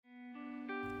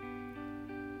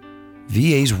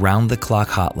VA's round-the-clock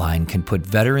hotline can put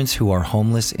veterans who are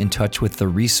homeless in touch with the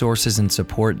resources and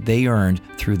support they earned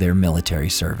through their military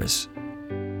service.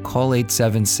 Call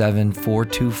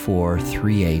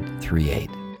 877-424-3838.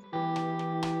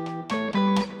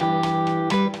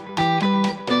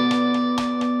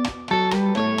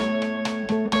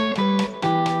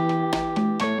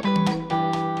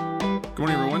 Good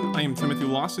morning, everyone. I am Timothy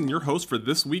Lawson, your host for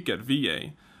This Week at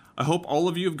VA. I hope all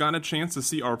of you have gotten a chance to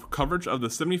see our coverage of the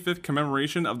 75th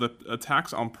commemoration of the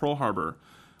attacks on Pearl Harbor.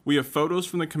 We have photos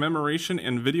from the commemoration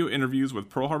and video interviews with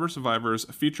Pearl Harbor survivors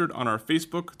featured on our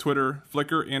Facebook, Twitter,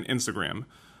 Flickr, and Instagram.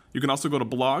 You can also go to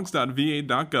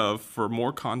blogs.va.gov for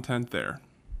more content there.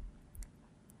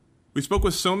 We spoke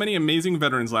with so many amazing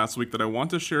veterans last week that I want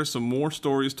to share some more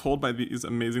stories told by these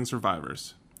amazing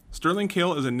survivors. Sterling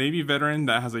Kale is a Navy veteran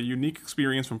that has a unique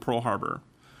experience from Pearl Harbor.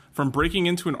 From breaking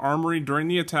into an armory during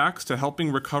the attacks to helping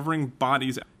recovering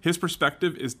bodies, his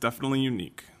perspective is definitely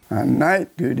unique. On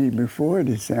night duty before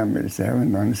December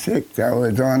 7th on 6th, I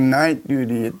was on night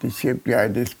duty at the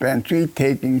shipyard dispensary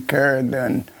taking care of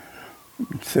the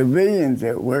civilians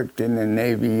that worked in the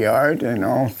Navy Yard and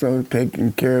also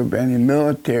taking care of any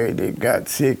military that got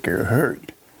sick or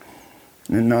hurt.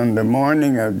 And on the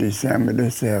morning of December the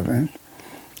 7th,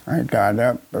 I got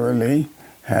up early,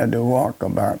 had to walk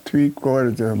about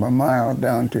 3/4 of a mile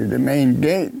down to the main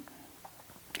gate.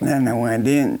 Then I went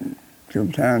in,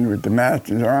 shook hands with the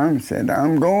master's arm, said,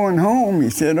 "I'm going home."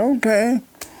 He said, "Okay."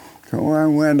 So I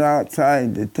went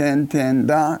outside the 1010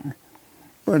 dock.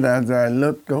 But as I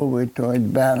looked over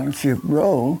towards Battleship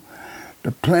Row,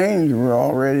 the planes were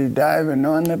already diving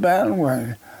on the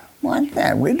battlefield. What's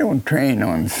that? We don't train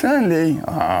on Sunday.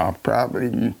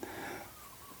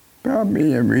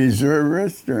 Probably a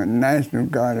reservist or a National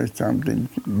Guard or something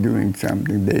doing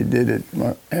something. They did it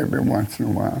every once in a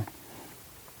while.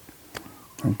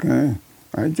 Okay,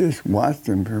 I just watched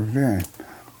them prepare.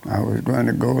 I was going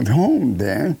to go home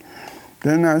then.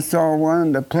 Then I saw one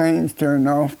of the planes turn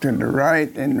off to the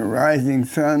right and the rising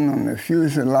sun on the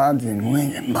fuselage and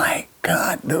went, my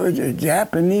God, those are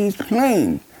Japanese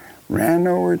planes. Ran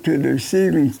over to the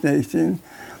receiving station,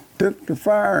 took the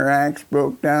fire axe,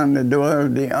 broke down the door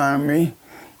of the Army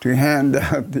to hand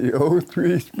out the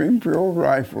 03 Springfield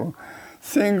rifle,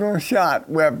 single-shot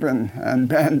weapon and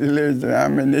bandoliers of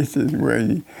ammunition where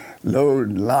you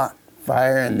load, lock,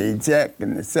 fire, and eject.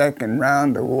 In the second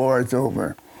round, the war is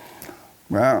over.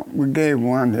 Well, we gave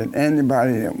one to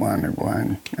anybody that wanted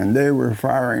one, and they were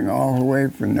firing all the way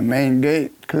from the main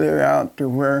gate clear out to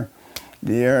where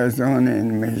the Arizona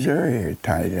and Missouri are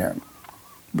tied up.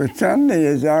 But Sunday,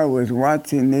 as I was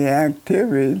watching the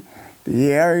activity,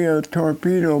 the aerial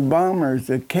torpedo bombers,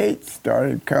 the Kates,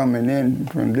 started coming in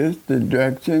from this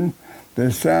direction. The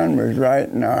sun was right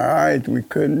in our eyes. We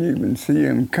couldn't even see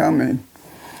them coming.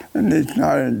 And they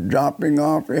started dropping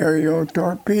off aerial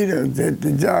torpedoes that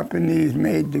the Japanese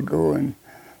made to go in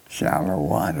shallow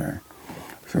water.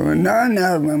 So none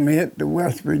of them hit the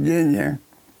West Virginia,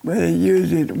 but they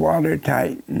used its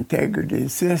watertight integrity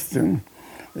system.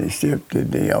 They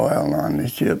shifted the oil on the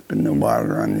ship and the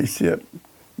water on the ship,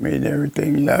 made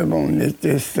everything level, and it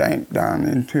just sank down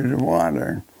into the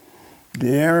water.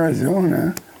 The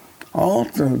Arizona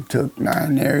also took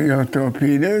 9 aerial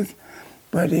torpedoes,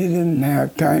 but it didn't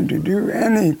have time to do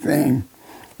anything.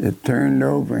 It turned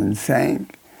over and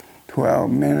sank.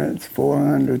 12 minutes,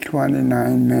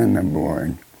 429 men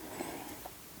aboard.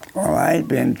 Well, I'd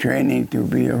been training to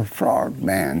be a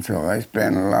frogman, so I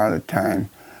spent a lot of time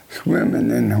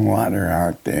swimming in the water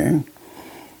out there.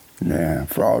 The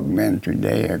frogmen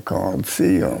today are called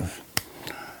seals.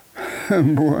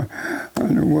 Boy, I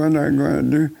don't know what I'm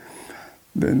going to do.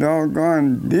 The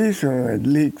doggone diesel had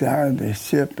leaked out of the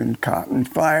ship and caught on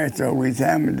fire, so we was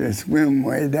having to swim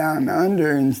way down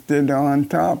under instead of on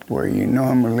top where you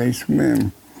normally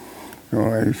swim.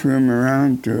 So I swim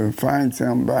around to find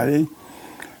somebody,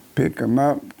 pick them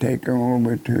up, take them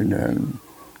over to the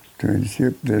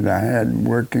ship that I had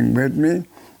working with me,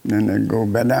 then I'd go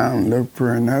back down and look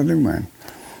for another one.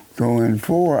 So in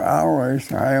 4 hours,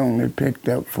 I only picked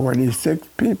up 46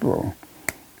 people.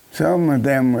 Some of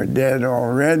them were dead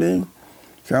already,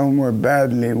 some were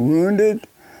badly wounded,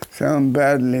 some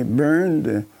badly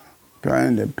burned.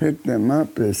 Trying to pick them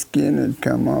up, the skin had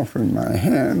come off of my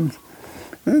hands.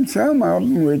 And some of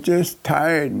them were just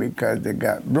tired because they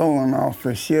got blown off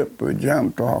the ship or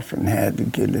jumped off and had to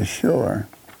get ashore.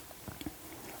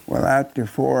 Well, after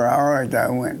 4 hours, I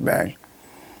went back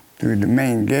to the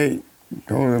main gate.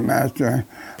 Told the master,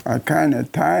 I'm kind of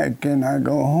tired, can I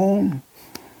go home?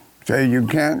 Said, you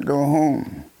can't go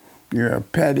home. You're a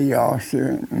petty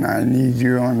officer, and I need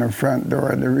you on the front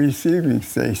door of the receiving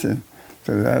station.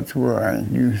 So that's where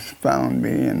you found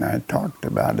me, and I talked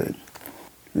about it.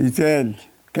 He said,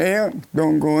 "Caleb,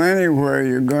 don't go anywhere.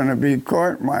 You're going to be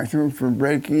court-martialed for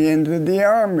breaking into the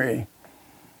Army."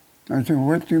 I said,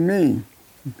 "What do you mean?"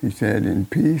 He said, "In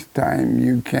peacetime,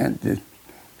 you can't just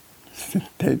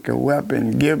take a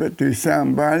weapon, give it to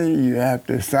somebody. You have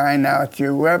to sign out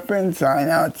your weapon, sign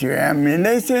out your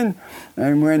ammunition,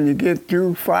 and when you get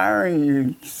through firing,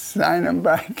 you sign them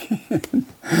back in."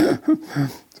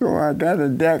 So I got a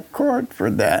deck court for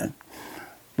that.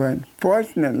 But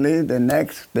fortunately, the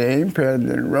next day,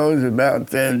 President Roosevelt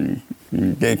said,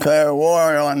 "Declare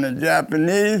war on the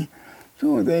Japanese."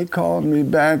 So they called me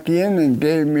back in and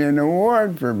gave me an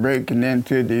award for breaking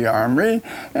into the Army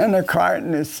and a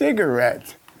carton of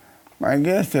cigarettes. I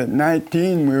guess at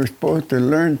 19 we were supposed to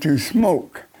learn to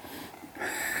smoke.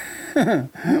 But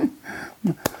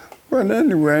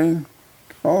anyway,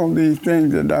 all these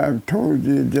things that I've told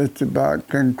you just about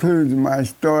concludes my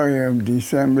story of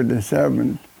December the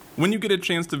 7th. When you get a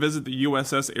chance to visit the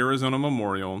USS Arizona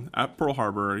Memorial at Pearl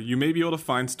Harbor, you may be able to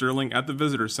find Sterling at the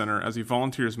Visitor Center as he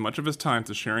volunteers much of his time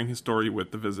to sharing his story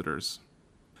with the visitors.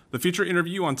 The feature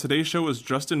interview on today's show is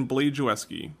Justin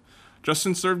Blajewski.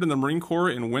 Justin served in the Marine Corps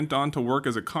and went on to work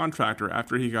as a contractor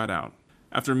after he got out.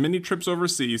 After many trips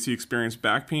overseas, he experienced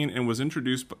back pain and was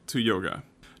introduced to yoga.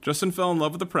 Justin fell in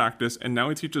love with the practice, and now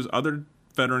he teaches other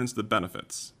veterans the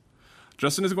benefits.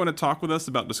 Justin is going to talk with us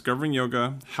about discovering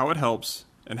yoga, how it helps,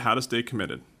 and how to stay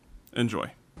committed. Enjoy.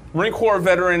 Marine Corps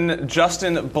veteran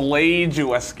Justin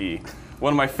Blajewski,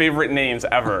 one of my favorite names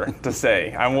ever to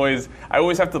say. I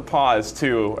always have to pause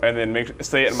too, and then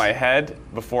say it in my head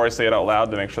before I say it out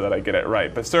loud to make sure that I get it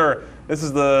right. But sir, this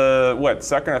is the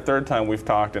second or third time we've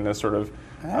talked in this sort of.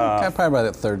 Probably by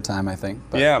the third time, I think.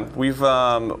 But. Yeah,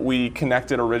 we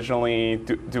connected originally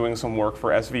doing some work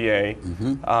for SVA,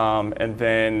 and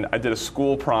then I did a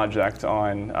school project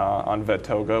on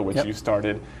VETOGA, which you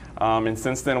started, and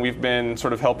since then we've been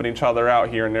sort of helping each other out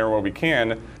here and there where we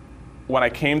can. When I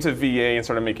came to VA and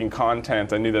started making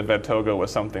content, I knew that VETOGA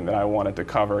was something that I wanted to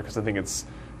cover because I think it's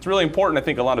really important. I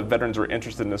think a lot of veterans are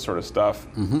interested in this sort of stuff.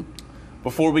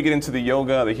 Before we get into the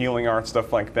yoga, the healing arts,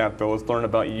 stuff like that, though, let's learn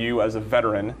about you as a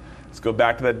veteran. Let's go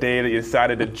back to that day that you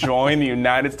decided to join the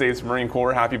United States Marine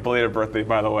Corps. Happy belated birthday,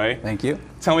 by the way. Thank you.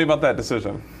 Tell me about that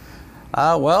decision.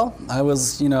 Well,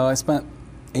 I spent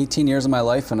 18 years of my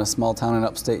life in a small town in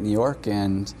upstate New York,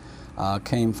 and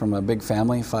came from a big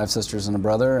family, 5 sisters and a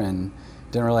brother, and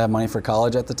didn't really have money for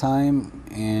college at the time,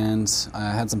 and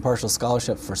I had some partial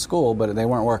scholarship for school, but they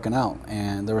weren't working out.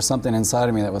 And there was something inside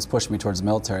of me that was pushing me towards the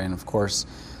military, and of course,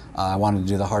 I wanted to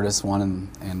do the hardest one,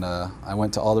 and I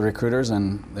went to all the recruiters,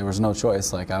 and there was no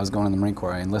choice. Like, I was going in the Marine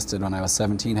Corps. I enlisted when I was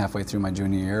 17, halfway through my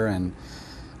junior year, and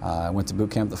I went to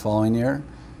boot camp the following year,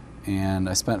 and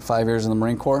I spent 5 years in the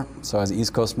Marine Corps. So I was an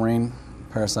East Coast Marine,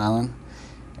 Parris Island.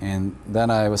 And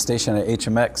then I was stationed at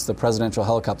HMX, the Presidential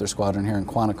Helicopter Squadron here in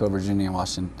Quantico, Virginia,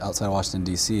 outside of Washington,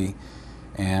 D.C.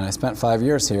 And I spent 5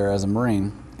 years here as a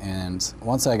Marine. And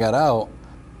once I got out,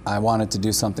 I wanted to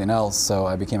do something else, so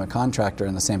I became a contractor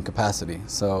in the same capacity.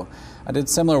 So I did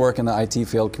similar work in the IT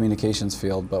field, communications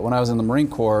field, but when I was in the Marine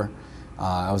Corps,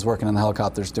 I was working in the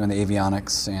helicopters doing the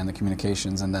avionics and the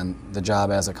communications, and then the job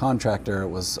as a contractor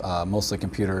was mostly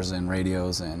computers and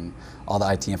radios and all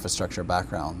the IT infrastructure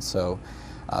background. So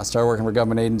started working for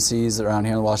government agencies around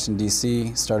here in Washington,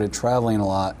 D.C., started traveling a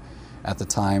lot at the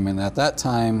time, and at that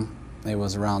time, it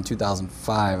was around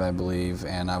 2005, I believe,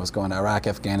 and I was going to Iraq,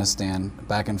 Afghanistan,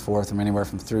 back and forth from anywhere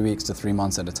from 3 weeks to 3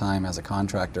 months at a time as a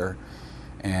contractor,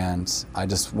 and I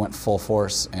just went full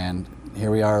force, and here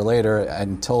we are later.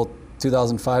 Until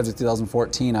 2005 to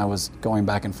 2014, I was going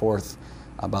back and forth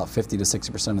about 50 to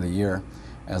 60% of the year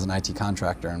as an IT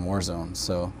contractor in war zones.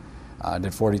 So I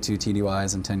did 42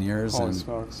 TDYs in 10 years. Holy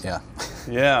smokes. Yeah.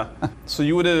 Yeah. So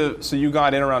you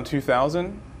got in around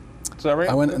 2000? Is that right?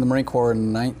 I went in the Marine Corps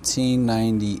in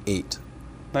 1998.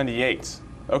 98.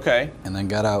 Okay. And then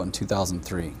got out in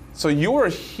 2003. So you were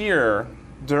here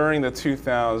during the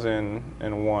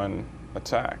 2001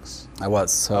 attacks. I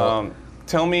was. So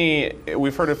tell me,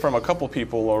 we've heard it from a couple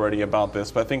people already about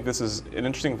this, but I think this is an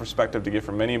interesting perspective to get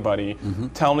from anybody.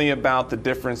 Tell me about the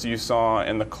difference you saw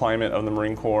in the climate of the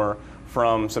Marine Corps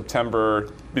from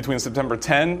between September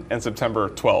 10 and September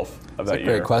 12 of that year. That's a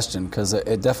great question, because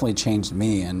it definitely changed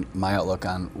me and my outlook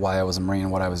on why I was a Marine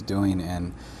and what I was doing.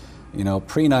 And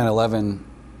pre 9/11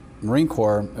 Marine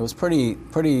Corps, it was pretty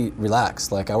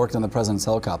relaxed. Like, I worked on the President's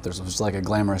helicopters, which was like a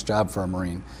glamorous job for a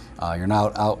Marine. You're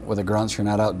not out with a grunts, you're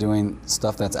not out doing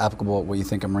stuff that's applicable to what you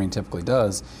think a Marine typically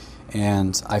does.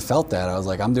 And I felt that. I was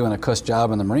like, I'm doing a cush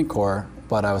job in the Marine Corps,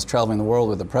 but I was traveling the world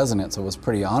with the president, so it was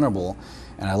pretty honorable,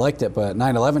 and I liked it. But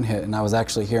 9/11 hit, and I was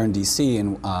actually here in D.C.,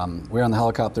 and we were on the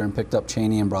helicopter and picked up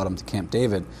Cheney and brought him to Camp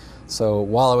David. So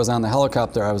while I was on the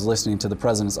helicopter, I was listening to the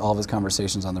president's, all of his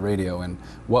conversations on the radio and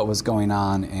what was going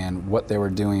on and what they were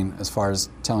doing as far as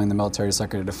telling the military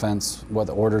secretary of defense what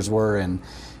the orders were, and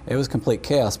it was complete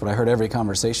chaos, but I heard every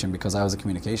conversation because I was a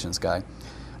communications guy.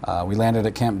 We landed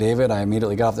at Camp David. I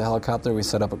immediately got off the helicopter. We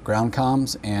set up ground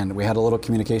comms, and we had a little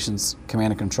communications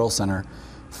command and control center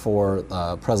for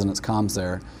President's comms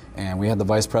there, and we had the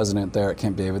vice president there at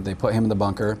Camp David. They put him in the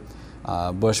bunker.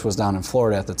 Bush was down in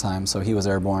Florida at the time, so he was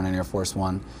airborne in Air Force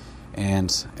One, and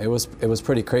it was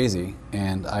pretty crazy.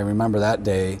 And I remember that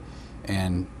day,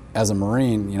 and as a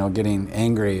Marine, getting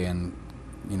angry and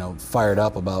fired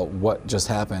up about what just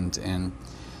happened. And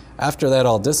after that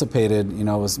all dissipated, it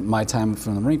was my time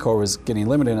from the Marine Corps was getting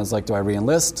limited. And I was like, do I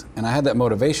re-enlist? And I had that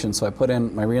motivation, so I put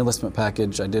in my re-enlistment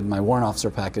package. I did my warrant officer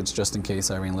package just in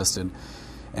case I re-enlisted.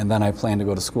 And then I planned to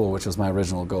go to school, which was my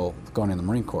original goal, going in the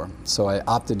Marine Corps. So I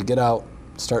opted to get out,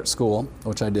 start school,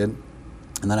 which I did,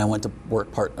 and then I went to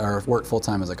work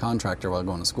full-time as a contractor while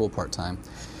going to school part-time.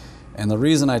 And the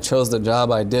reason I chose the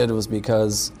job I did was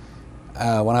because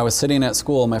when I was sitting at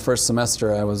school my first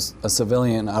semester, I was a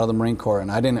civilian out of the Marine Corps,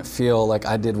 and I didn't feel like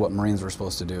I did what Marines were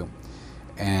supposed to do.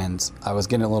 And I was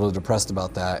getting a little depressed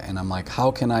about that, and I'm like,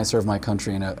 how can I serve my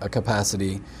country in a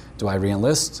capacity? Do I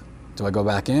re-enlist? Do I go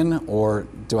back in, or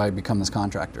do I become this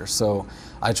contractor? So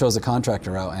I chose the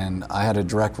contractor route, and I had a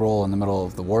direct role in the middle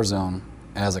of the war zone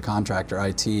as a contractor,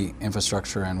 IT,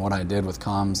 infrastructure, and what I did with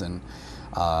comms. And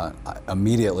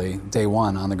immediately, day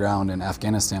one on the ground in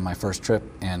Afghanistan, my first trip,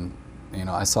 and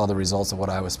I saw the results of what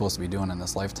I was supposed to be doing in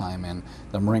this lifetime, and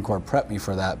the Marine Corps prepped me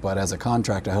for that, but as a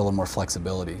contractor, I had a little more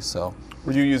flexibility. So,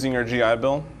 were you using your GI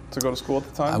Bill to go to school at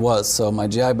the time? I was. So my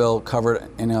GI Bill covered,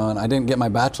 and I didn't get my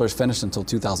bachelor's finished until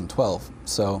 2012.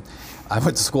 So I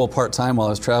went to school part-time while I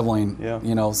was traveling,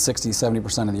 60,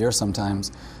 70% of the year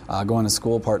sometimes, going to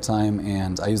school part-time,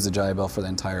 and I used the GI Bill for the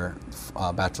entire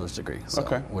bachelor's degree,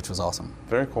 which was awesome.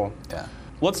 Very cool. Yeah.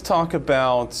 Let's talk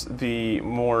about the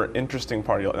more interesting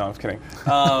part of no, I'm kidding.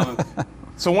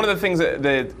 So one of the things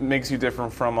that makes you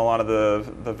different from a lot of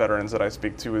the veterans that I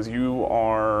speak to is you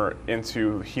are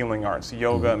into healing arts,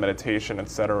 yoga, meditation,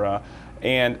 etc.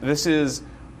 And this is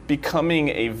becoming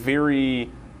a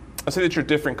very, I say that you're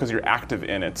different because you're active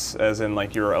in it, as in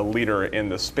like you're a leader in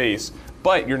the space,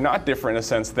 but you're not different in a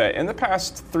sense that in the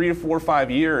past 3 to 4 or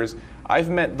 5 years, I've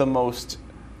met the most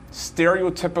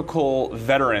stereotypical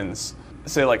veterans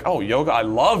say like, oh, yoga, I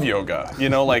love yoga.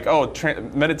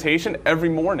 Meditation every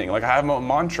morning. Like I have a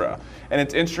mantra. And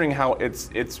it's interesting how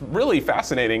it's really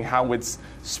fascinating how it's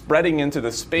spreading into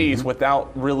the space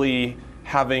without really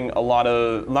having a lot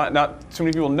of, not too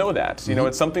many people know that.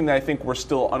 It's something that I think we're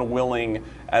still unwilling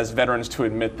as veterans to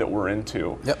admit that we're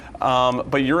into. Yep.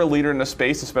 But you're a leader in the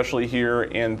space, especially here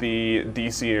in the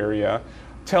DC area.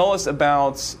 Tell us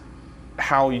about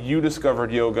how you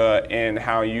discovered yoga and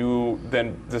how you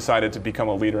then decided to become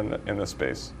a leader in this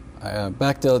space.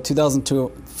 Back to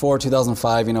 2004,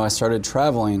 2005, I started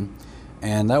traveling,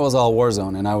 and that was all war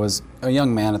zone. And I was a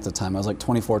young man at the time. I was like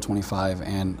 24, 25,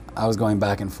 and I was going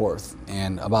back and forth.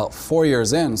 And about 4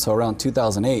 years in, so around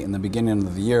 2008, in the beginning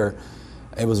of the year,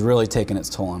 it was really taking its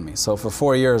toll on me. So for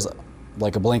 4 years,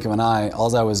 like a blink of an eye,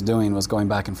 all I was doing was going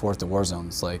back and forth to war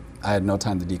zones. Like I had no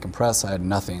time to decompress, I had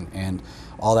nothing, and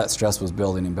all that stress was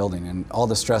building and building, and all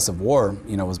the stress of war,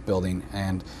 was building.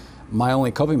 And my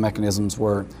only coping mechanisms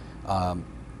were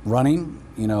running,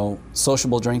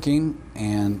 sociable drinking,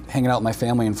 and hanging out with my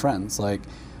family and friends. Like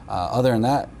other than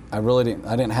that, I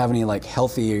didn't have any like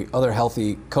other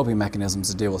healthy coping mechanisms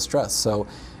to deal with stress. So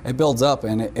it builds up,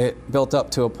 and it built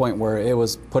up to a point where it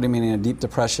was putting me in a deep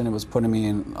depression. It was putting me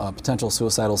in a potential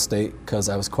suicidal state because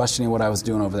I was questioning what I was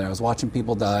doing over there. I was watching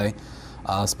people die,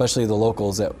 especially the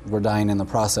locals that were dying in the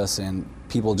process, and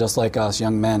people just like us,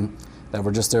 young men that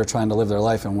were just there trying to live their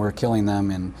life, and we're killing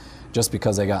them, and just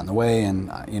because they got in the way.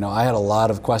 And I had a lot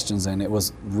of questions, and it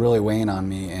was really weighing on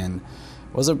me, and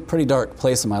it was a pretty dark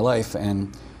place in my life.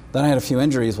 And then I had a few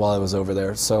injuries while I was over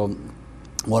there. So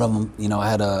one of them, I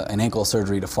had an ankle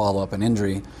surgery to follow up an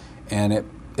injury, and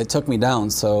it took me down.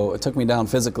 So it took me down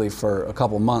physically for a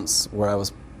couple months, where I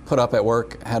was put up at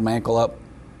work, had my ankle up,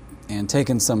 and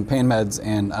taking some pain meds,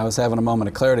 and I was having a moment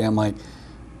of clarity. I'm like,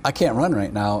 I can't run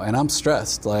right now, and I'm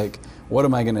stressed. Like, what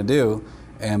am I going to do?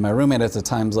 And my roommate at the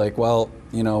time's like, well,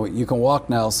 you can walk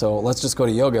now, so let's just go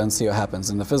to yoga and see what happens.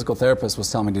 And the physical therapist was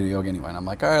telling me to do yoga anyway. And I'm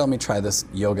like, all right, let me try this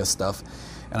yoga stuff.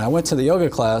 And I went to the yoga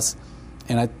class,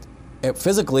 and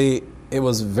physically, it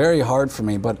was very hard for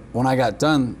me. But when I got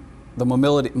done, the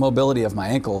mobility of my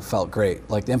ankle felt great.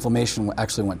 Like the inflammation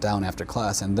actually went down after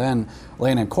class. And then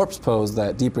laying in corpse pose,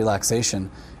 that deep relaxation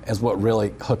is what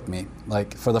really hooked me.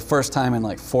 Like for the first time in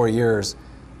like 4 years,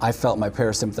 I felt my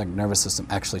parasympathetic nervous system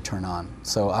actually turn on.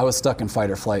 So I was stuck in fight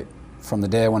or flight from the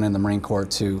day I went in the Marine Corps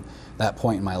to that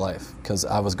point in my life, because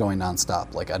I was going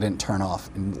nonstop. Like I didn't turn off,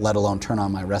 and let alone turn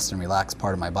on my rest and relax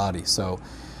part of my body. So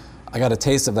I got a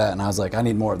taste of that and I was like, I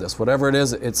need more of this. Whatever it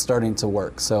is, it's starting to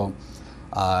work. So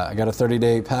I got a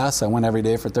 30-day pass. I went every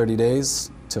day for 30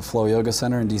 days to Flow Yoga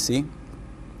Center in DC.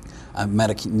 I've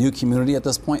met a new community at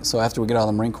this point. So after we get out of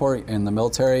the Marine Corps in the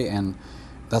military, and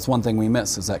that's one thing we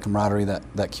miss is that camaraderie,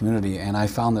 that community. And I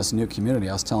found this new community.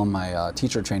 I was telling my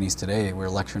teacher trainees today, we were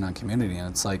lecturing on community, and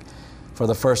it's like, for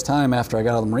the first time after I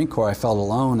got out of the Marine Corps, I felt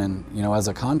alone. And you know, as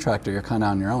a contractor, you're kind of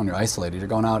on your own. You're isolated. You're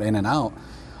going out in and out.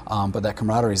 But that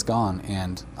camaraderie's gone,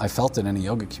 and I felt it in a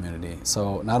yoga community.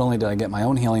 So not only did I get my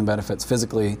own healing benefits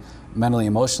physically, mentally,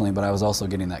 emotionally, but I was also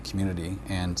getting that community.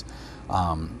 And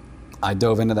I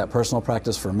dove into that personal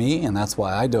practice for me, and that's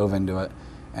why I dove into it.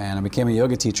 And I became a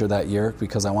yoga teacher that year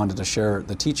because I wanted to share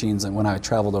the teachings. And when I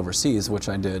traveled overseas, which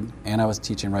I did, and I was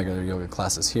teaching regular yoga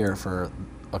classes here for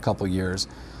a couple years,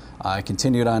 I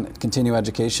continued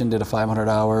education, did a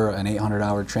 500-hour, an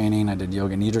 800-hour training. I did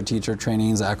yoga nidra teacher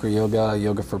trainings, acro yoga,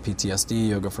 yoga for PTSD,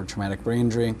 yoga for traumatic brain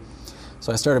injury.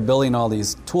 So I started building all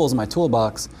these tools in my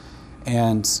toolbox,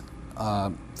 and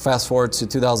fast forward to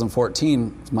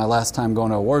 2014, my last time going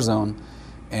to a war zone,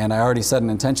 and I already set an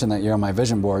intention that year on my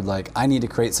vision board, like I need to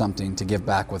create something to give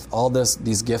back with all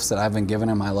these gifts that I've been given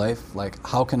in my life. Like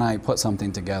how can I put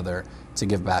something together to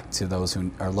give back to those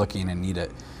who are looking and need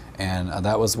it? And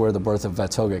that was where the birth of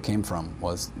Vet-Toga came from,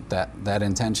 was that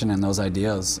intention and those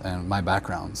ideas and my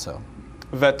background. So,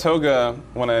 Vet-Toga,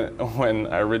 when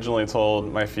I originally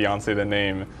told my fiance the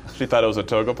name, she thought it was a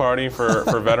toga party for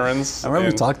veterans. I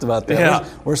remember we talked about that. Yeah.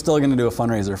 We're still going to do a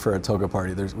fundraiser for a toga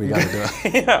party. We got to do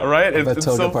it. Yeah, right? It's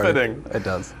so party. Fitting. It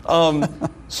does.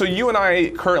 So you and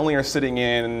I currently are sitting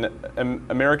in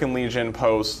American Legion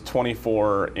Post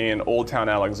 24 in Old Town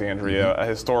Alexandria, a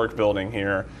historic building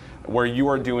here, where you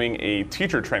are doing a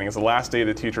teacher training. It's the last day of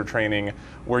the teacher training,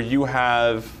 where you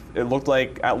have, it looked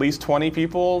like at least 20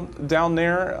 people down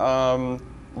there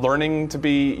learning to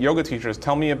be yoga teachers.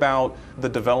 Tell me about the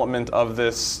development of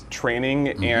this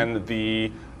training and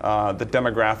the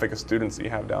demographic of students that you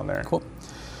have down there. Cool.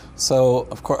 So,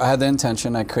 of course, I had the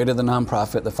intention. I created the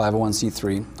nonprofit, the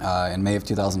 501c3, in May of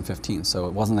 2015, so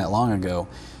it wasn't that long ago.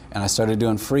 And I started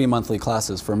doing free monthly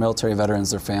classes for military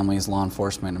veterans, their families, law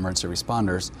enforcement, emergency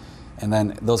responders. And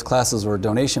then those classes were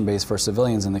donation-based for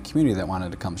civilians in the community that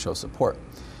wanted to come show support.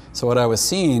 So what I was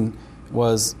seeing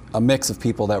was a mix of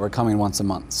people that were coming once a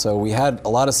month. So we had a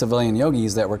lot of civilian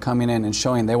yogis that were coming in and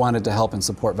showing they wanted to help and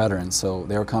support veterans. So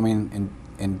they were coming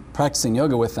and practicing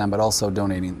yoga with them, but also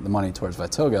donating the money towards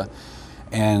Vet-Toga.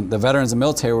 And the veterans and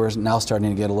military were now starting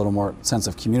to get a little more sense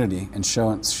of community and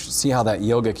see how that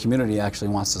yoga community actually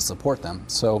wants to support them.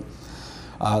 So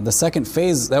the second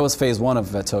phase, that was phase one of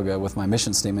Vet-Toga with my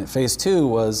mission statement. Phase two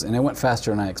was, and it went faster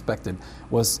than I expected,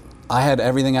 was I had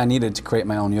everything I needed to create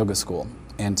my own yoga school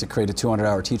and to create a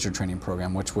 200-hour teacher training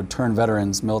program, which would turn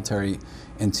veterans, military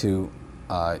into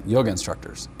yoga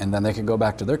instructors. And then they could go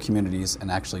back to their communities and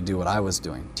actually do what I was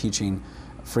doing, teaching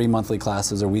free monthly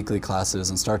classes or weekly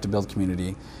classes, and start to build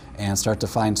community and start to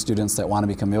find students that want to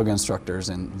become yoga instructors,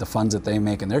 and the funds that they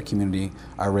make in their community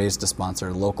are raised to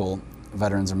sponsor local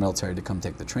veterans or military to come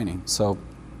take the training. So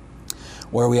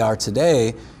where we are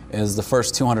today is the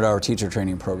first 200-hour teacher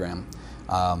training program.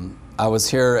 I was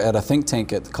here at a think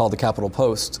tank called the Capitol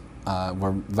Post,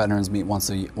 where veterans meet once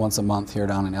a month here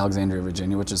down in Alexandria,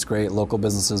 Virginia, which is great. Local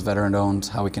businesses, veteran-owned,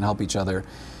 how we can help each other.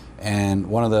 And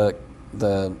one of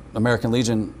the American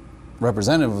Legion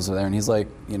representative was there, and he's like,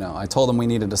 I told him we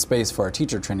needed a space for our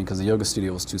teacher training because the yoga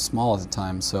studio was too small at the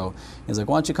time. So he's like,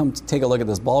 why don't you come take a look at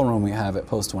this ballroom we have at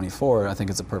Post 24? I think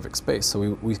it's a perfect space.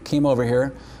 So we came over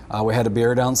here. We had a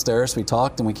beer downstairs. We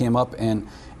talked, and we came up, and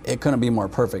it couldn't be more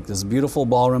perfect. This beautiful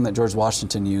ballroom that George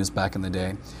Washington used back in the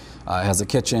day. It has a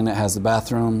kitchen, it has the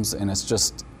bathrooms, and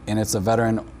it's a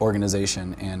veteran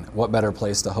organization, and what better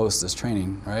place to host this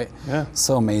training, right? Yeah.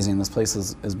 So amazing. This place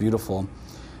is beautiful.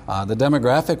 The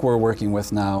demographic we're working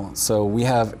with now, so we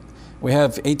have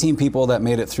 18 people that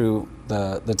made it through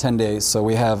the 10 days. So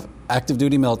we have active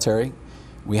duty military,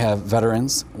 we have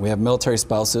veterans, we have military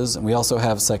spouses, and we also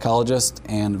have psychologists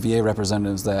and VA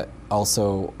representatives that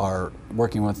also are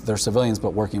working with their civilians,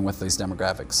 but working with these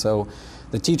demographics. So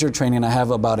the teacher training, I have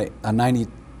about a 90%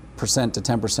 to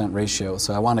 10% ratio.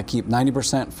 So I want to keep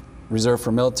 90% reserved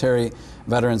for military,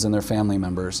 veterans, and their family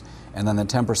members, and then the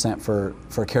 10% for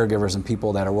caregivers and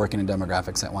people that are working in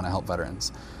demographics that want to help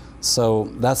veterans. So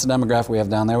that's the demographic we have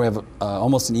down there. We have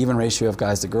almost an even ratio of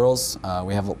guys to girls.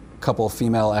 We have a couple of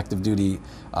female active duty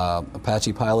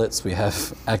Apache pilots. We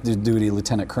have active duty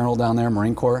Lieutenant Colonel down there,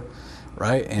 Marine Corps,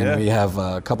 right? And we have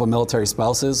a couple of military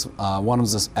spouses. One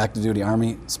of them's an active duty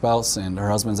Army spouse, and her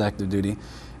husband's active duty,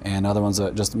 and the other one's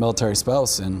just a military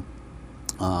spouse. And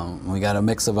we got a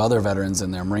mix of other veterans in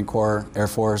there, Marine Corps, Air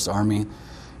Force, Army,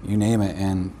 you name it.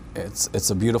 And it's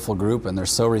a beautiful group, and they're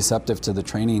so receptive to the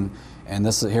training. And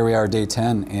here we are, day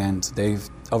 10, and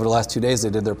over the last 2 days, they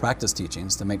did their practice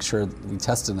teachings to make sure, we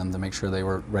tested them to make sure they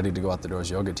were ready to go out the door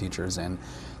as yoga teachers. And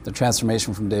the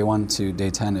transformation from day 1 to day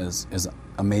 10 is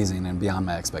amazing and beyond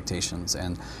my expectations.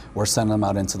 And we're sending them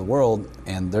out into the world,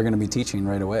 and they're going to be teaching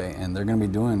right away, and they're going to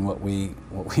be doing what we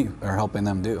are helping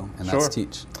them do, and that's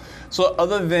teach. So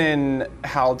other than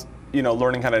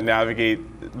learning how to navigate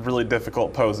really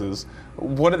difficult poses,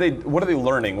 what are they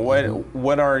learning?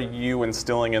 What are you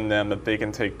instilling in them that they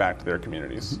can take back to their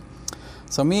communities?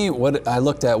 So me, what I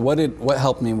looked at, what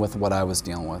helped me with what I was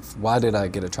dealing with? Why did I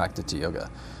get attracted to yoga?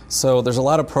 So there's a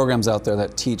lot of programs out there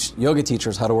that teach yoga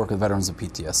teachers how to work with veterans of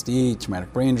PTSD,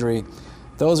 traumatic brain injury.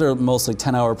 Those are mostly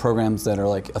 10-hour programs that are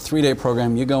like a 3-day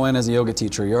program. You go in as a yoga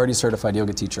teacher, you're already a certified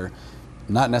yoga teacher,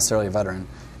 not necessarily a veteran,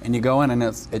 and you go in and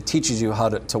it teaches you how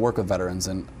to work with veterans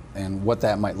and what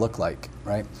that might look like,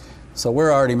 right? So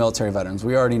we're already military veterans.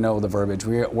 We already know the verbiage.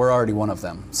 We're already one of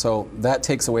them. So that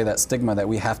takes away that stigma that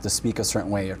we have to speak a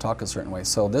certain way or talk a certain way.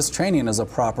 So this training is a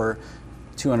proper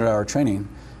 200-hour training.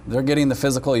 They're getting the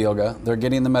physical yoga. They're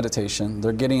getting the meditation.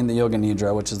 They're getting the yoga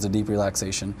nidra, which is the deep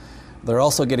relaxation. They're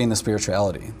also getting the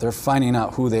spirituality. They're finding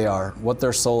out who they are, what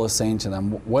their soul is saying to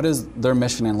them, what is their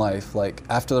mission in life. Like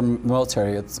after the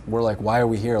military, we're like, why are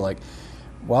we here? Like,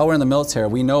 while we're in the military,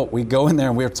 we go in there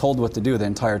and we're told what to do the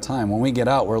entire time. When we get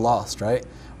out, we're lost, right?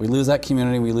 We lose that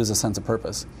community, we lose a sense of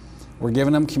purpose. We're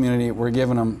giving them community, we're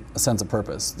giving them a sense of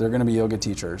purpose. They're going to be yoga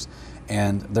teachers,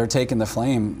 and they're taking the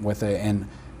flame with it. And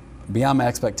beyond my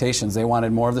expectations, they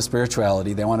wanted more of the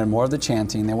spirituality, they wanted more of the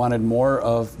chanting, they wanted more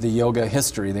of the yoga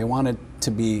history. They wanted to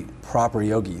be proper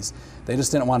yogis. They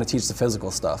just didn't want to teach the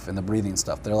physical stuff and the breathing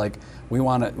stuff. They're like, we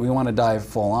want to dive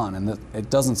full on. And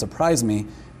it doesn't surprise me,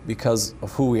 because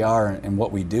of who we are and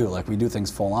what we do. Like, we do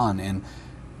things full on, and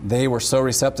they were so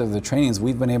receptive to the trainings.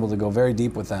 We've been able to go very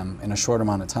deep with them in a short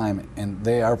amount of time, and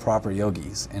they are proper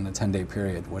yogis in a 10-day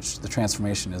period, which the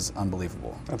transformation is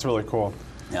unbelievable. This really cool.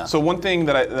 Yeah. So one thing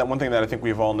that I think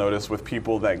we've all noticed with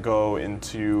people that go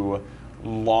into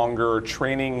longer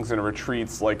trainings and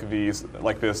retreats like this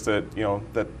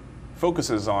that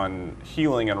focuses on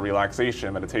healing and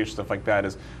relaxation, meditation, stuff like that,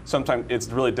 is sometimes it's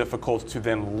really difficult to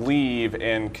then leave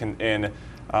and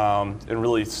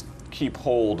really keep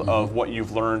hold of what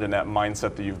you've learned and that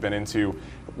mindset that you've been into.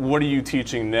 What are you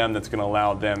teaching them that's going to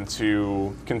allow them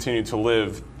to continue to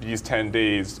live these 10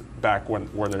 days back where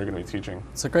they're going to be teaching?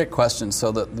 It's a great question.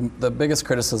 So the biggest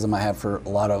criticism I have for a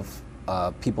lot of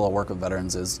people that work with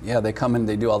veterans is, they come in,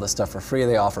 they do all this stuff for free,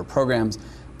 they offer programs,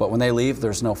 but when they leave,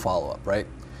 there's no follow-up, right?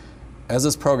 As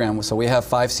this program, so we have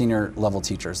 5 senior level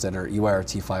teachers that are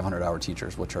EYRT 500-hour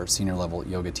teachers, which are senior level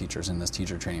yoga teachers in this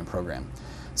teacher training program.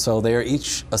 So they are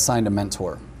each assigned a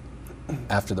mentor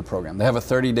after the program. They have a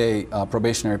 30-day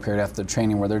probationary period after the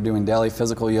training where they're doing daily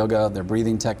physical yoga, they're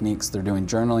breathing techniques, they're doing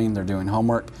journaling, they're doing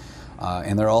homework,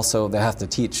 and they have to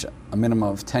teach a minimum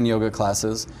of 10 yoga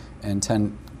classes and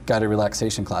 10 guided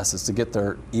relaxation classes to get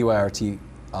their EYRT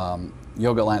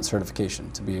Yoga Alliance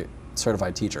certification to be a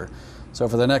certified teacher. So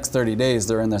for the next 30 days,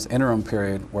 they're in this interim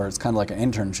period where it's kind of like an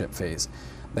internship phase.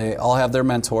 They all have their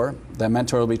mentor. That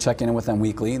mentor will be checking in with them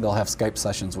weekly. They'll have Skype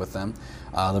sessions with them.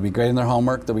 They'll be grading their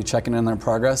homework. They'll be checking in their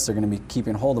progress. They're going to be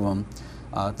keeping hold of them.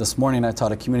 This morning I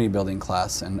taught a community building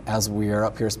class, and as we are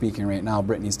up here speaking right now,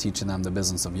 Brittany's teaching them the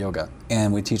business of yoga.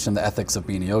 And we teach them the ethics of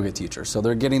being a yoga teacher. So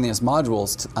they're getting these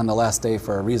modules on the last day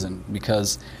for a reason,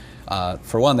 because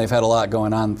for one, they've had a lot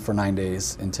going on for 9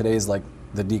 days, and today's like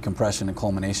the decompression and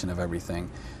culmination of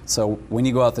everything. So when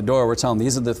you go out the door, we're telling them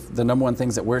these are the number one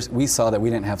things that we saw that we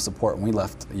didn't have support when we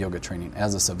left yoga training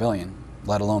as a civilian,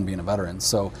 let alone being a veteran.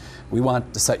 So we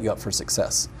want to set you up for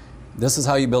success. This is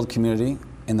how you build community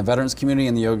in the veterans community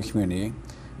and the yoga community.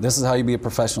 This is how you be a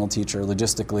professional teacher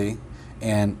logistically,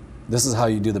 and this is how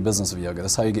you do the business of yoga.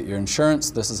 This is how you get your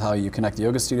insurance. This is how you connect to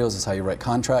yoga studios. This is how you write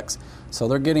contracts. So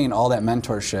they're getting all that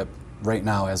mentorship right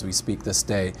now as we speak this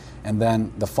day, and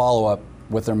then the follow-up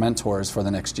with their mentors for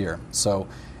the next year. So,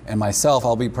 and myself,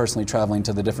 I'll be personally traveling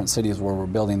to the different cities where we're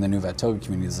building the new vet yoga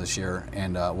communities this year,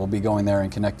 and we'll be going there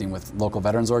and connecting with local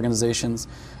veterans organizations,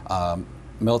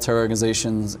 military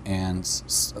organizations and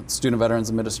Student Veterans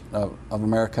of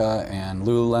America and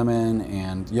Lululemon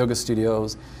and yoga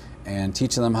studios, and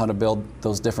teaching them how to build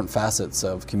those different facets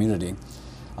of community.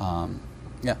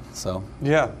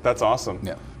 Yeah, that's awesome.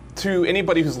 Yeah. To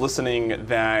anybody who's listening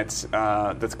that's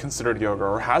considered yoga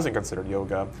or hasn't considered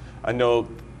yoga, I know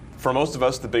for most of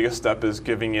us the biggest step is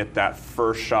giving it that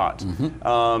first shot.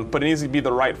 Mm-hmm. But it needs to be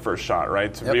the right first shot,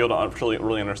 right? To be able to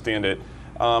really understand it.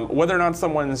 Whether or not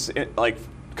someone's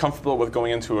comfortable with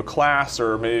going into a class,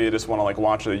 or maybe they just want to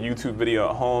watch a YouTube video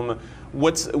at home,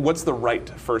 what's the right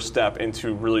first step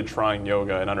into really trying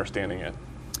yoga and understanding it?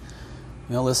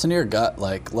 Listen to your gut.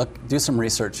 Do some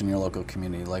research in your local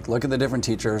community. Look at the different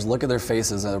teachers, look at their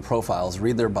faces and their profiles,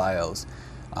 read their bios.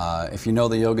 If you know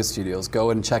the yoga studios,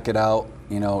 go and check it out.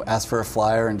 Ask for a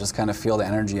flyer and just kind of feel the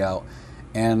energy out.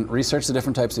 And research the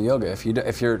different types of yoga.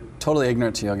 If you're totally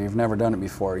ignorant to yoga, you've never done it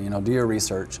before, do your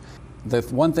research. The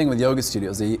one thing with yoga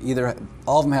studios,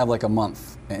 all of them have a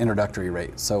month introductory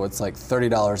rate. So it's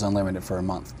 $30 unlimited for a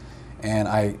month. And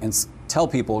I tell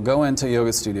people, go into a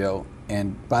yoga studio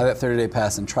and buy that 30-day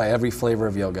pass and try every flavor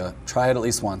of yoga. Try it at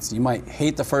least once. You might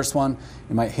hate the first one,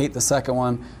 you might hate the second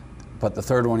one, but the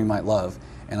third one you might love.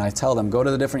 And I tell them, go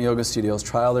to the different yoga studios,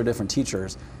 try all their different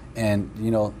teachers, and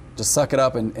just suck it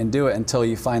up and do it until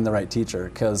you find the right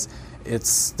teacher. Because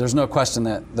there's no question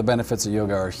that the benefits of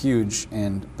yoga are huge,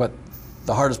 but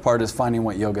the hardest part is finding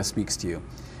what yoga speaks to you.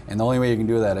 And the only way you can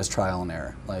do that is trial and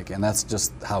error. And that's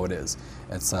just how it is.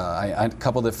 It's a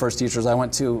couple of the first teachers I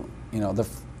went to,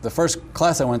 the first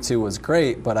class I went to was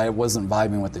great, but I wasn't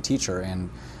vibing with the teacher, and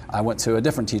I went to a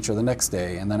different teacher the next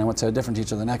day, and then I went to a different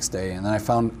teacher the next day, and then I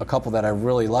found a couple that I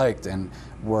really liked and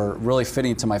were really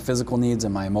fitting to my physical needs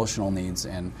and my emotional needs,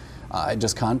 and I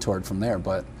just contoured from there.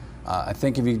 But I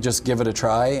think if you just give it a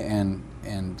try and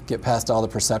get past all the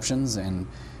perceptions and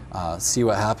see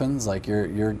what happens,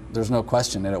 there's no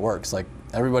question that it works.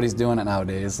 Everybody's doing it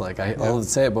nowadays. I always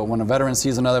say it, but when a veteran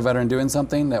sees another veteran doing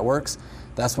something that works,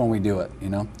 that's when we do it,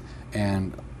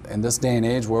 And in this day and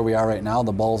age where we are right now,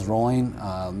 the ball's rolling.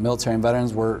 Military and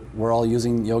veterans, we're all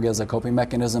using yoga as a coping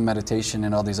mechanism, meditation,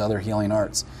 and all these other healing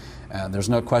arts. There's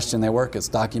no question they work. It's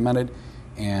documented.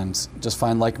 And just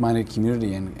find like-minded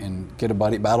community and get a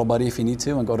battle buddy if you need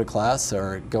to, and go to class,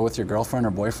 or go with your girlfriend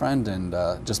or boyfriend, and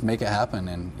just make it happen,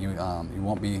 and you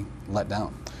won't be let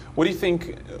down. What do you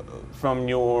think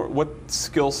what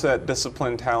skill set,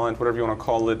 discipline, talent, whatever you want to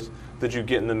call it, did you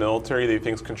get in the military that you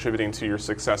think is contributing to your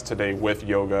success today with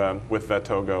yoga, with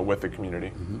Vetoga, with the community?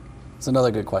 Mm-hmm. It's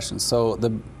another good question. So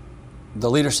the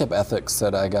leadership ethics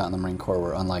that I got in the Marine Corps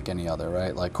were unlike any other,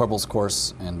 right? Like corporal's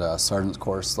course and sergeant's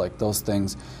course, those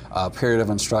things, period of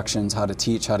instructions, how to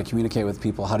teach, how to communicate with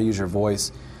people, how to use your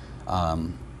voice.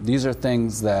 These are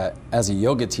things that, as a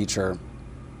yoga teacher,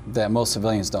 that most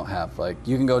civilians don't have.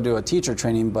 You can go do a teacher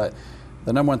training, but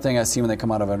the number one thing I see when they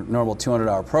come out of a normal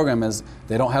 200-hour program is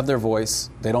they don't have their voice,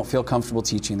 they don't feel comfortable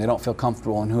teaching, they don't feel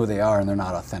comfortable in who they are, and they're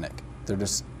not authentic. They're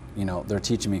just, they're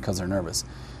teaching me because they're nervous.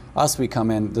 Us, we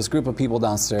come in, this group of people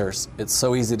downstairs, it's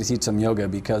so easy to teach them yoga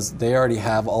because they already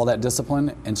have all that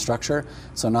discipline and structure,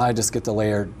 so now I just get to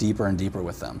layer deeper and deeper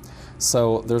with them.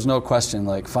 So there's no question,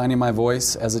 finding my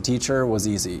voice as a teacher was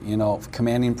easy,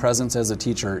 commanding presence as a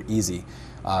teacher, easy.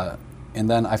 And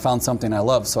then I found something I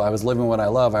love, so I was living what I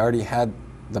love. I already had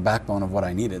the backbone of what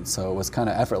I needed, so it was kind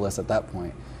of effortless at that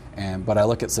point. But I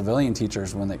look at civilian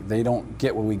teachers when they don't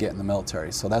get what we get in the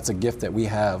military, so that's a gift that we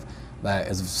have that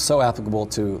is so applicable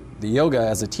to the yoga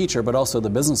as a teacher, but also the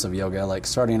business of yoga, like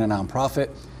starting a nonprofit,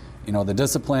 the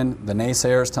discipline, the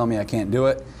naysayers tell me I can't do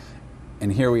it,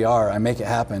 and here we are, I make it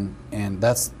happen, and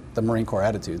that's the Marine Corps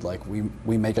attitude,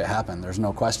 we make it happen, there's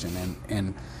no question.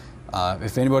 And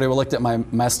if anybody would looked at my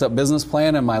messed up business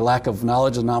plan and my lack of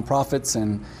knowledge of nonprofits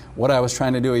and what I was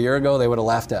trying to do a year ago, they would have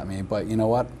laughed at me. But you know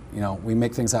what? We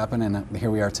make things happen, and here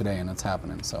we are today, and it's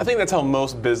happening. So I think that's how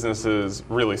most businesses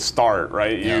really start,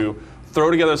 right? Yeah. You throw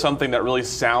together something that really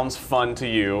sounds fun to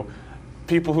you.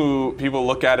 People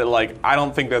look at it I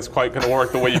don't think that's quite going to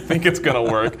work the way you think it's going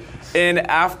to work. And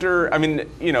after,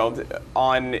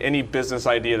 on any business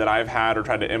idea that I've had or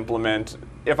tried to implement,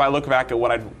 if I look back at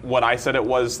what I said it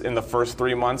was in the first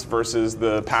 3 months versus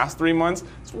the past 3 months,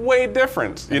 it's way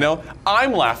different.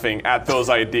 I'm laughing at those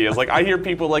ideas. I hear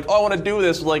people oh, I want to do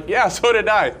this. Yeah, so did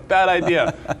I. Bad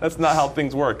idea. That's not how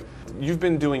things work. You've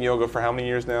been doing yoga for how many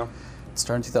years now? It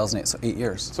started in 2008, so 8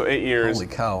 years. So 8 years. Holy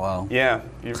cow! Wow. Yeah,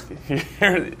 you're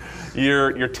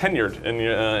tenured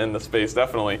in the space,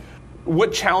 definitely.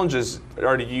 What challenges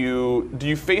do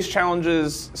you face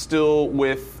challenges still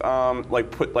with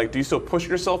do you still push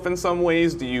yourself in some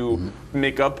ways? Do you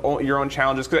make up your own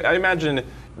challenges? Because I imagine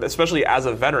especially as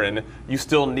a veteran, you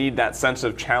still need that sense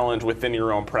of challenge within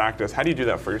your own practice. How do you do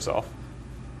that for yourself?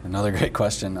 Another great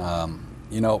question.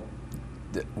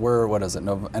 We're,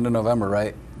 end of November,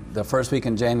 right? The first week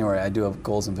in January, I do a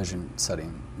goals and vision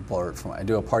setting board. I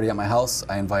do a party at my house.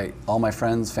 I invite all my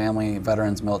friends, family,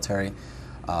 veterans, military,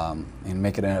 and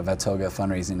make it a Vet-Toga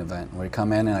fundraising event. We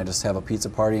come in and I just have a pizza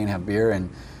party and have beer, and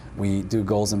we do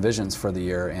goals and visions for the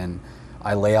year. And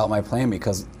I lay out my plan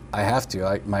because I have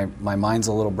to. My mind's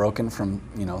a little broken from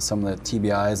some of the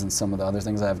TBIs and some of the other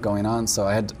things I have going on. So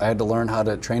I had to learn how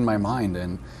to train my mind,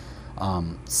 and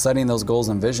setting those goals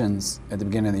and visions at the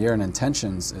beginning of the year and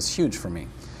intentions is huge for me.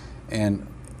 And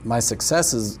my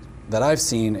successes that I've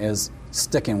seen is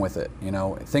sticking with it.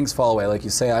 Things fall away. Like you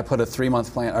say, I put a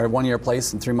 3-month plan or 1-year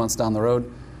place, and 3 months down the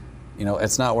road,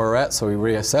 it's not where we're at. So we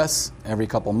reassess every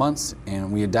couple months,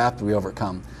 and we adapt, we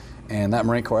overcome. And that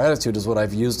Marine Corps attitude is what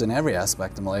I've used in every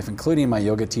aspect of my life, including my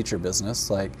yoga teacher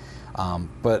business.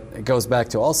 But it goes back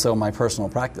to also my personal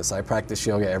practice. I practice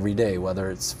yoga every day, whether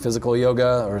it's physical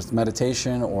yoga or it's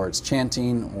meditation or it's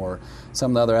chanting or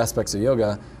some of the other aspects of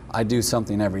yoga. I do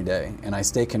something every day, and I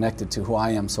stay connected to who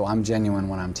I am, so I'm genuine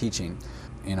when I'm teaching.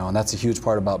 And that's a huge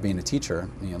part about being a teacher.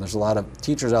 There's a lot of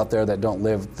teachers out there that don't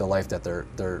live the life that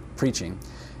they're preaching.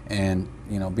 And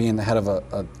being the head of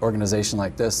an organization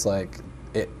like this,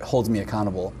 it holds me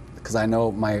accountable because I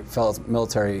know my fellow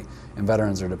military and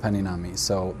veterans are depending on me.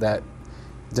 So that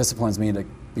disciplines me to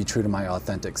be true to my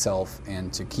authentic self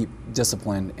and to keep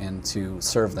disciplined and to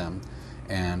serve them.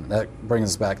 And that brings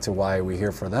us back to why we're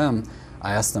here for them.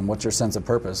 I ask them, what's your sense of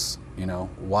purpose?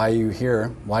 Why are you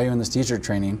here? Why are you in this teacher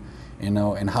training?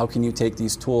 And how can you take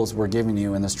these tools we're giving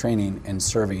you in this training and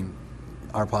serving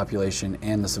our population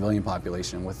and the civilian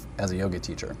population as a yoga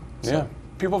teacher? Yeah.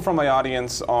 People from my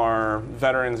audience are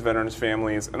veterans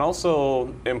families, and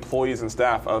also employees and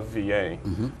staff of VA.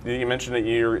 Mm-hmm. You mentioned that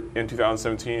in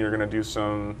 2017, you're going to do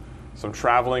some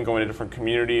traveling, going to different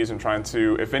communities and trying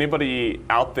to, if anybody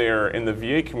out there in the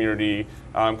VA community,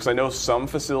 because I know some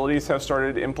facilities have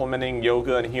started implementing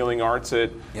yoga and healing arts at,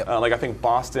 I think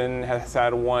Boston has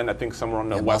had one, I think somewhere on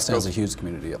the West Boston Coast. has a huge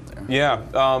community up there.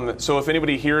 Yeah, so if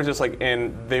anybody hears this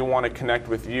and they want to connect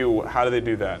with you, how do they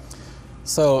do that?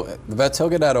 So the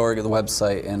vettoga.org is the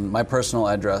website, and my personal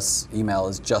email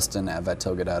is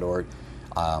justin@vettoga.org.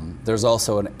 There's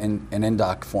also an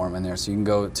in-doc form in there, so you can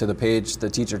go to the page, the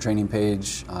teacher training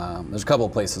page. There's a couple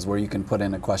of places where you can put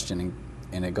in a question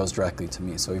and it goes directly to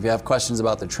me. So if you have questions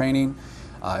about the training,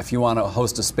 if you want to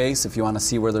host a space, if you want to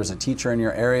see where there's a teacher in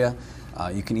your area,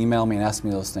 you can email me and ask me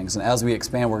those things. And as we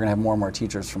expand, we're going to have more and more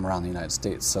teachers from around the United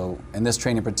States. So in this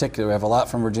training in particular, we have a lot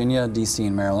from Virginia, DC,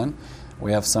 and Maryland.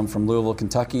 We have some from Louisville,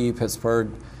 Kentucky, Pittsburgh,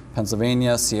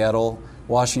 Pennsylvania, Seattle,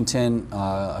 Washington,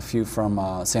 a few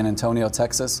from San Antonio,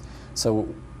 Texas. So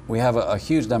we have a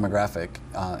huge demographic,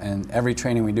 and every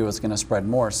training we do is going to spread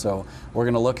more. So we're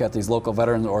going to look at these local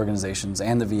veteran organizations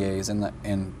and the VAs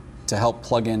and to help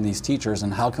plug in these teachers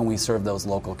and how can we serve those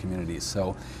local communities.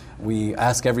 So we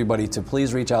ask everybody to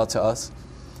please reach out to us,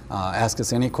 ask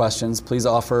us any questions, please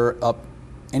offer up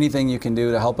anything you can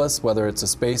do to help us, whether it's a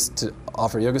space to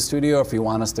offer yoga studio or if you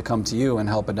want us to come to you and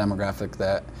help a demographic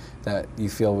that you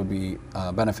feel would be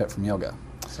benefit from yoga.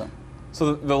 So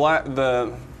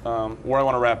where I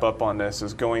want to wrap up on this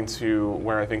is going to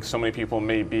where I think so many people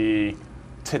may be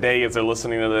today as they're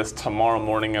listening to this, tomorrow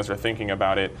morning as they're thinking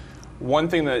about it. One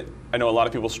thing that I know a lot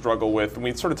of people struggle with, and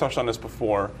we sort of touched on this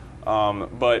before,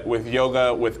 but with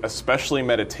yoga, with especially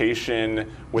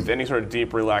meditation, with any sort of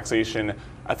deep relaxation,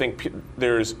 I think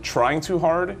there's trying too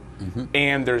hard,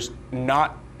 and there's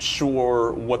not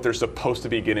sure what they're supposed to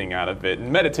be getting out of it.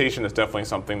 And meditation is definitely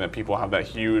something that people have that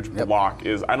huge block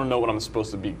is, I don't know what I'm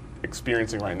supposed to be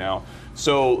experiencing right now.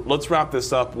 So let's wrap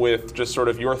this up with just sort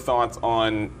of your thoughts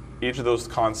on each of those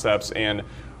concepts and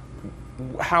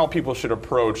how people should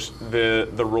approach the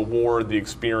reward, the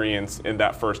experience in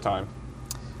that first time.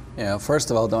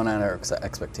 First of all, don't enter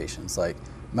expectations. Like,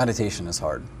 meditation is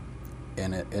hard.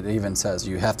 And it even says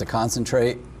you have to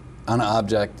concentrate on an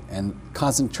object and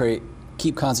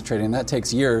keep concentrating. That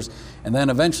takes years. And then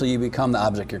eventually you become the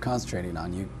object you're concentrating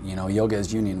on. You know, yoga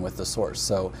is union with the source.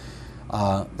 So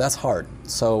that's hard.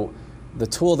 So the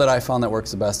tool that I found that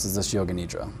works the best is this Yoga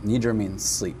Nidra. Nidra means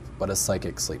sleep, but a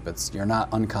psychic sleep. You're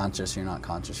not unconscious, you're not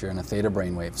conscious, you're in a theta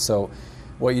brainwave. So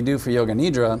what you do for Yoga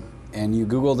Nidra, and you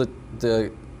Google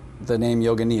the name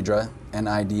Yoga Nidra,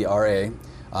 Nidra,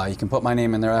 you can put my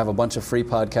name in there. I have a bunch of free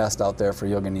podcasts out there for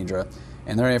Yoga Nidra,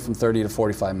 and they're from 30 to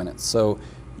 45 minutes. So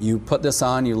you put this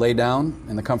on, you lay down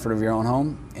in the comfort of your own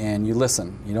home, and you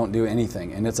listen. You don't do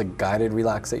anything, and it's a guided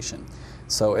relaxation.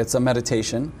 So it's a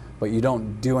meditation, but you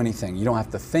don't do anything. You don't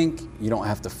have to think, you don't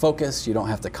have to focus, you don't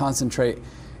have to concentrate.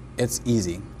 It's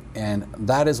easy. And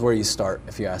that is where you start,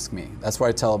 if you ask me. That's where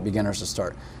I tell beginners to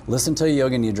start. Listen to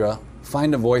Yoga Nidra,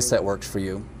 find a voice that works for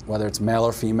you, whether it's male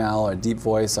or female, a deep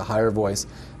voice, a higher voice.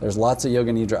 There's lots of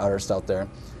Yoga Nidra artists out there.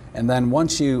 And then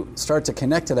once you start to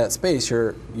connect to that space,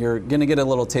 you're going to get a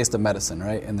little taste of medicine,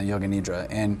 right, in the Yoga Nidra.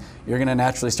 And you're going to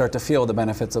naturally start to feel the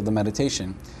benefits of the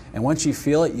meditation. And once you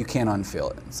feel it, you can't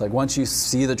unfeel it. It's like once you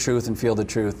see the truth and feel the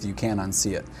truth, you can't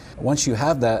unsee it. Once you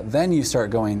have that, then you start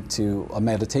going to a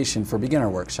meditation for beginner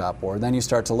workshop, or then you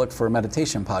start to look for a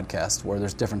meditation podcast where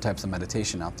there's different types of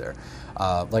meditation out there.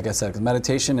 Like I said,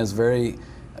 meditation is very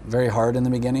hard in the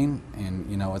beginning, and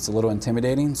it's a little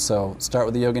intimidating. So start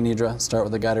with the Yoga Nidra, start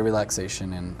with the guided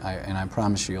relaxation, and I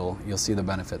promise you'll see the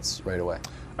benefits right away.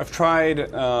 I've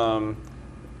tried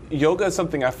yoga is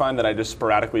something I find that I just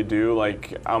sporadically do.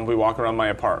 Like we walk around my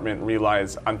apartment and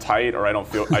realize I'm tight or I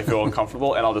feel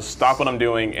uncomfortable, and I'll just stop what I'm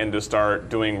doing and just start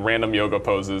doing random yoga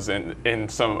poses in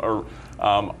some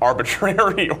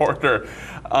arbitrary order.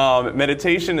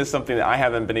 Meditation is something that I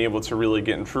haven't been able to really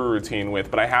get in true routine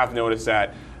with, but I have noticed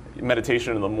that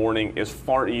meditation in the morning is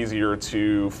far easier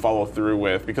to follow through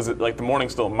with, because the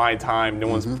morning's still my time. No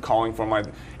one's calling for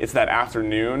it's that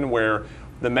afternoon where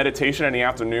the meditation in the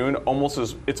afternoon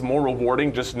it's more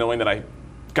rewarding just knowing that I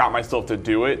got myself to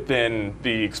do it than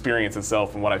the experience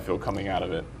itself and what I feel coming out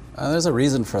of it. There's a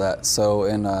reason for that. So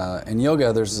in yoga,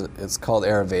 it's called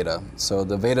Ayurveda. So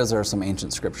the Vedas are some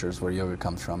ancient scriptures where yoga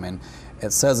comes from, and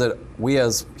it says that we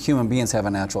as human beings have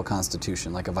a natural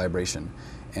constitution, like a vibration,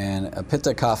 and a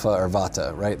Pitta, Kapha, or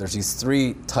Vata. Right? There's these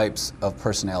three types of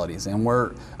personalities, and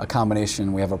we're a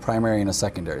combination. We have a primary and a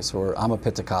secondary. So I'm a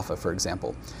Pitta Kapha, for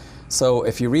example. So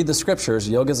if you read the scriptures,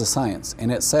 yoga is a science,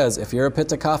 and it says if you're a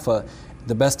Pitta Kapha,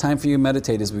 the best time for you to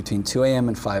meditate is between 2 a.m.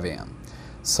 and 5 a.m.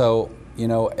 So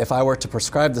if I were to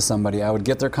prescribe to somebody, I would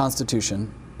get their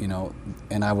constitution,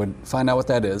 and I would find out what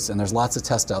that is. And there's lots of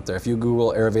tests out there. If you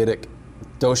Google Ayurvedic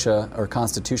dosha or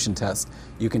constitution test,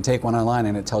 you can take one online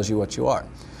and it tells you what you are.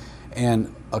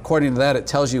 And according to that, it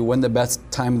tells you when the best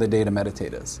time of the day to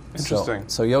meditate is. Interesting.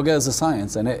 So yoga is a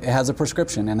science, and it has a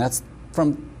prescription, and that's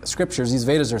from scriptures. These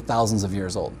Vedas are thousands of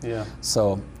years old. Yeah.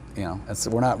 So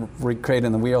we're not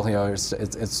recreating the wheel here.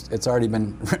 It's already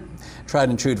been tried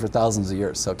and true for thousands of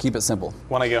years. So keep it simple.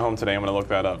 When I get home today, I'm going to look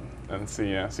that up and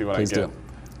see what Please I get. Do.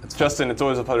 Justin, it's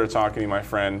always a pleasure talking to you, my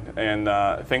friend. And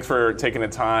thanks for taking the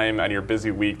time out of your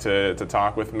busy week to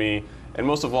talk with me. And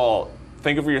most of all,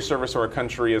 thank you for your service to our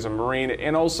country as a Marine,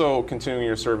 and also continuing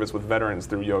your service with veterans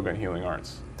through yoga and healing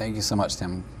arts. Thank you so much,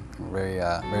 Tim. Very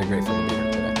grateful to be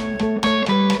here today.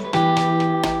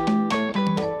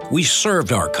 We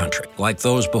served our country like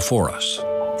those before us.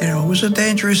 It was a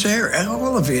dangerous area.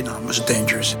 All of Vietnam was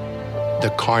dangerous.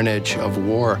 The carnage of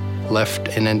war left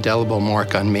an indelible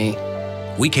mark on me.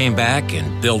 We came back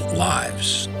and built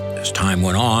lives. As time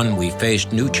went on, we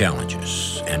faced new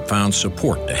challenges and found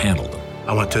support to handle them.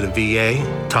 I went to the VA,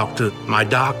 talked to my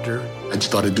doctor. I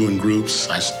started doing groups.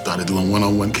 I started doing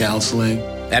one-on-one counseling.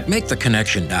 At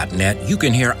MakeTheConnection.net, you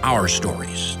can hear our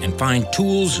stories and find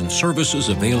tools and services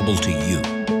available to you.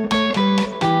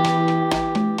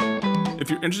 If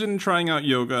you're interested in trying out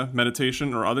yoga,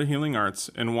 meditation, or other healing arts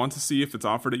and want to see if it's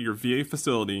offered at your VA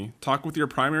facility, talk with your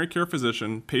primary care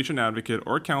physician, patient advocate,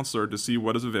 or counselor to see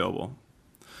what is available.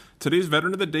 Today's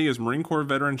Veteran of the Day is Marine Corps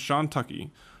veteran Sean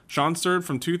Tuckey. Sean served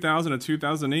from 2000 to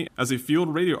 2008 as a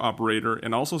field radio operator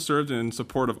and also served in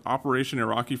support of Operation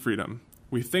Iraqi Freedom.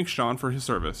 We thank Sean for his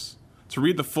service. To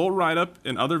read the full write-up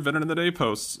and other Veteran of the Day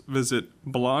posts, visit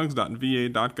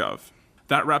blogs.va.gov.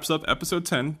 That wraps up episode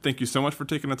 10. Thank you so much for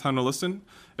taking the time to listen.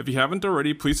 If you haven't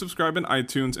already, please subscribe in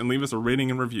iTunes and leave us a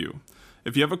rating and review.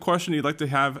 If you have a question you'd like to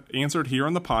have answered here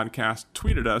on the podcast,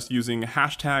 tweet at us using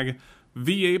hashtag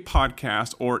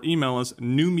VAPodcast or email us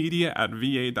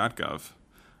newmedia@va.gov.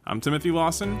 I'm Timothy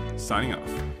Lawson, signing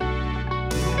off.